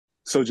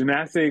So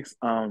gymnastics,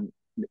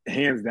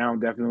 hands down,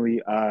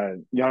 definitely. I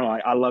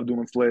love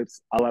doing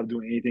flips. I love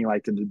doing anything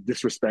like to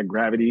disrespect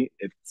gravity.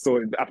 If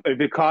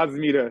it causes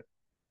me to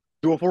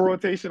do a full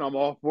rotation, I'm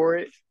all for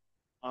it.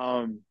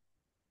 Um,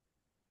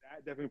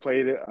 that definitely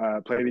played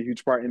a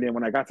huge part. And then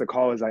when I got to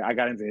college, like I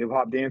got into hip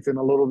hop dancing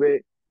a little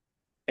bit.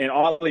 And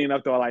oddly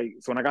enough, though,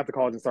 so when I got to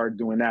college and started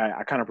doing that,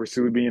 I kind of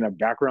pursued being a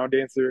background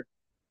dancer.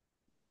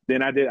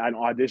 Then I did an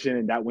audition,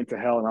 and that went to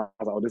hell. And I was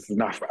like, "Oh, this is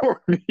not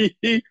for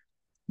me."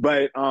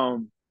 But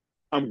I'm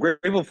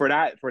grateful for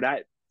that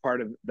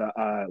part of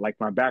the like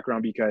my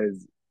background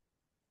because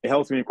it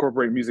helps me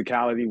incorporate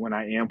musicality when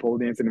I am pole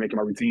dancing and making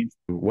my routines.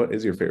 What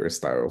is your favorite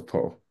style of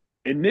pole?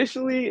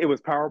 Initially, it was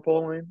power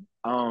poling.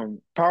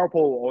 Power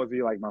pole will always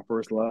be like my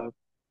first love.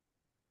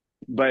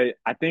 But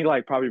I think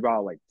like probably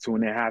about like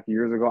 2.5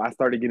 years ago, I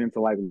started getting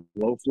into like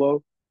low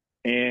flow.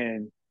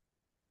 And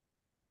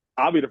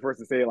I'll be the first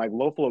to say it, like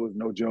low flow is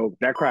no joke.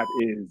 That crap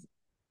is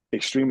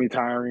extremely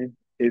tiring.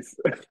 It's